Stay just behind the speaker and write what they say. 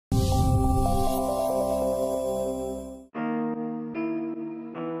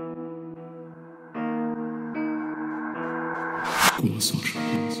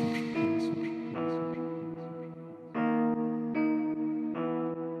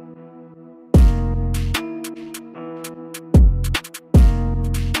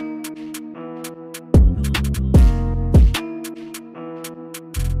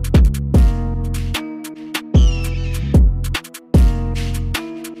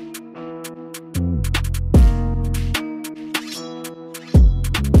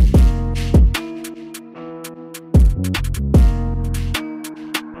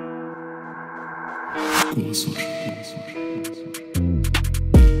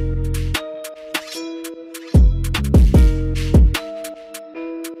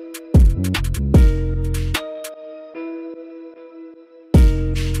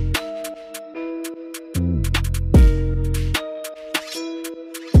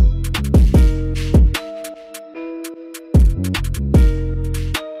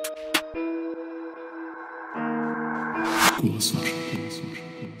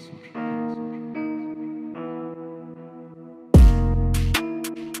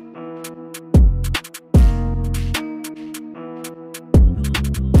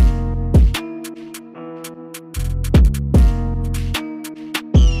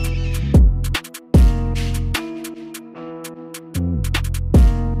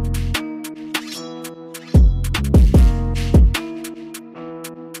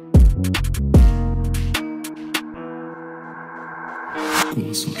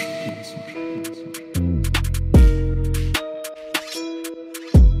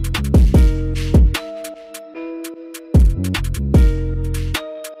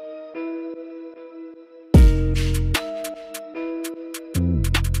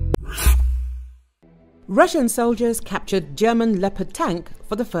Russian soldiers captured German Leopard tank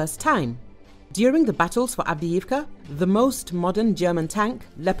for the first time. During the battles for Avdiivka, the most modern German tank,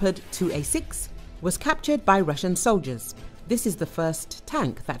 Leopard 2A6, was captured by Russian soldiers. This is the first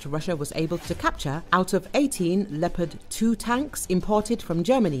tank that Russia was able to capture out of 18 Leopard 2 tanks imported from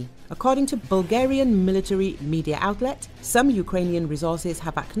Germany. According to Bulgarian military media outlet, some Ukrainian resources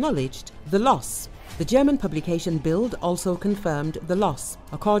have acknowledged the loss. The German publication Bild also confirmed the loss.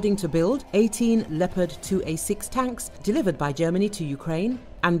 According to Bild, 18 Leopard 2A6 tanks delivered by Germany to Ukraine,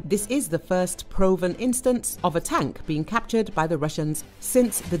 and this is the first proven instance of a tank being captured by the Russians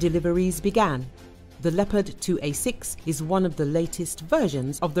since the deliveries began. The Leopard 2A6 is one of the latest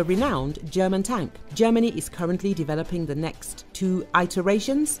versions of the renowned German tank. Germany is currently developing the next two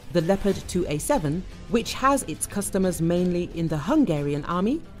iterations, the Leopard 2A7, which has its customers mainly in the Hungarian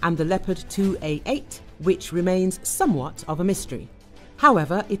army, and the Leopard 2A8, which remains somewhat of a mystery.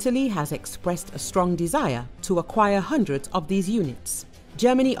 However, Italy has expressed a strong desire to acquire hundreds of these units.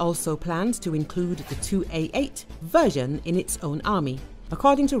 Germany also plans to include the 2A8 version in its own army.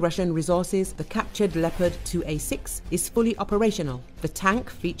 According to Russian resources, the captured Leopard 2A6 is fully operational. The tank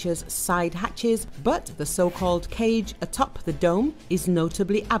features side hatches, but the so-called cage atop the dome is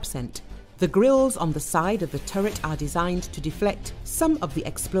notably absent. The grills on the side of the turret are designed to deflect some of the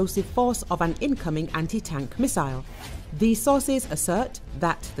explosive force of an incoming anti-tank missile. These sources assert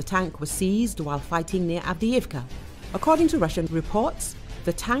that the tank was seized while fighting near Avdiivka. According to Russian reports,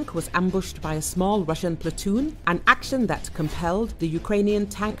 the tank was ambushed by a small Russian platoon, an action that compelled the Ukrainian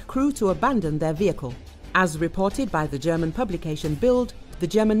tank crew to abandon their vehicle. As reported by the German publication Bild, the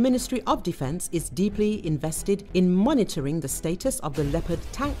German Ministry of Defense is deeply invested in monitoring the status of the Leopard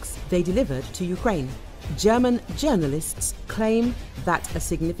tanks they delivered to Ukraine. German journalists claim that a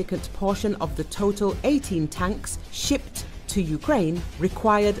significant portion of the total 18 tanks shipped to Ukraine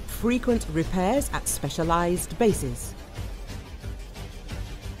required frequent repairs at specialized bases.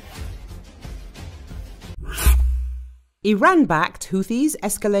 Iran-backed Houthis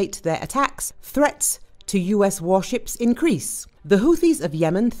escalate their attacks, threats to US warships increase. The Houthis of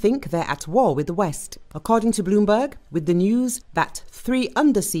Yemen think they're at war with the West. According to Bloomberg, with the news that 3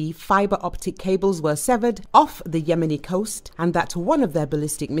 undersea fiber optic cables were severed off the Yemeni coast and that one of their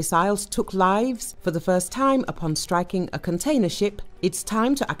ballistic missiles took lives for the first time upon striking a container ship, it's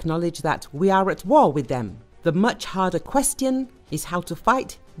time to acknowledge that we are at war with them. The much harder question is how to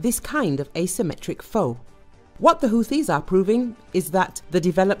fight this kind of asymmetric foe. What the Houthis are proving is that the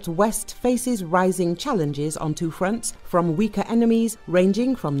developed West faces rising challenges on two fronts, from weaker enemies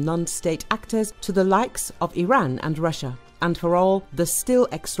ranging from non-state actors to the likes of Iran and Russia. And for all the still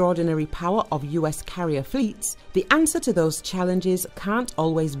extraordinary power of US carrier fleets, the answer to those challenges can't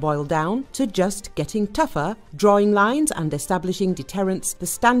always boil down to just getting tougher, drawing lines and establishing deterrence, the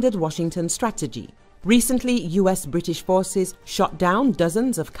standard Washington strategy. Recently, US-British forces shot down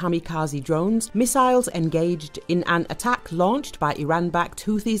dozens of kamikaze drones, missiles engaged in an attack launched by Iran-backed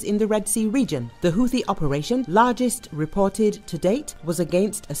Houthis in the Red Sea region. The Houthi operation, largest reported to date, was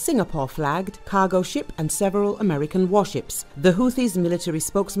against a Singapore-flagged cargo ship and several American warships. The Houthis' military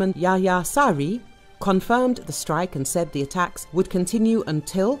spokesman Yahya Sari confirmed the strike and said the attacks would continue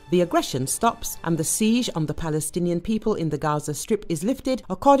until the aggression stops and the siege on the Palestinian people in the Gaza Strip is lifted,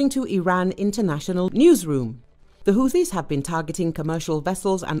 according to Iran International Newsroom. The Houthis have been targeting commercial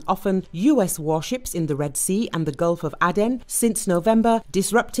vessels and often US warships in the Red Sea and the Gulf of Aden since November,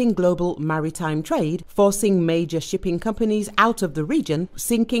 disrupting global maritime trade, forcing major shipping companies out of the region,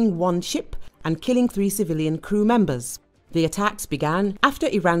 sinking one ship and killing 3 civilian crew members. The attacks began after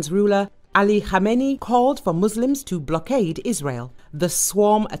Iran's ruler Ali Khamenei called for Muslims to blockade Israel. The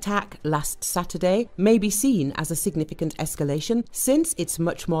swarm attack last Saturday may be seen as a significant escalation, since it's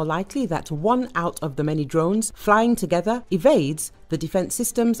much more likely that one out of the many drones flying together evades the defense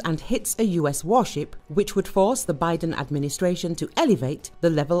systems and hits a US warship, which would force the Biden administration to elevate the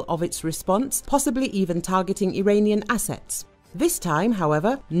level of its response, possibly even targeting Iranian assets. This time,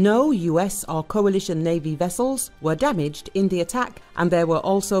 however, no US or coalition Navy vessels were damaged in the attack, and there were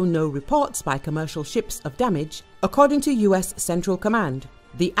also no reports by commercial ships of damage, according to US Central Command.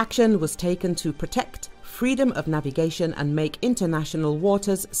 The action was taken to protect freedom of navigation and make international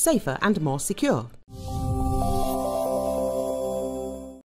waters safer and more secure.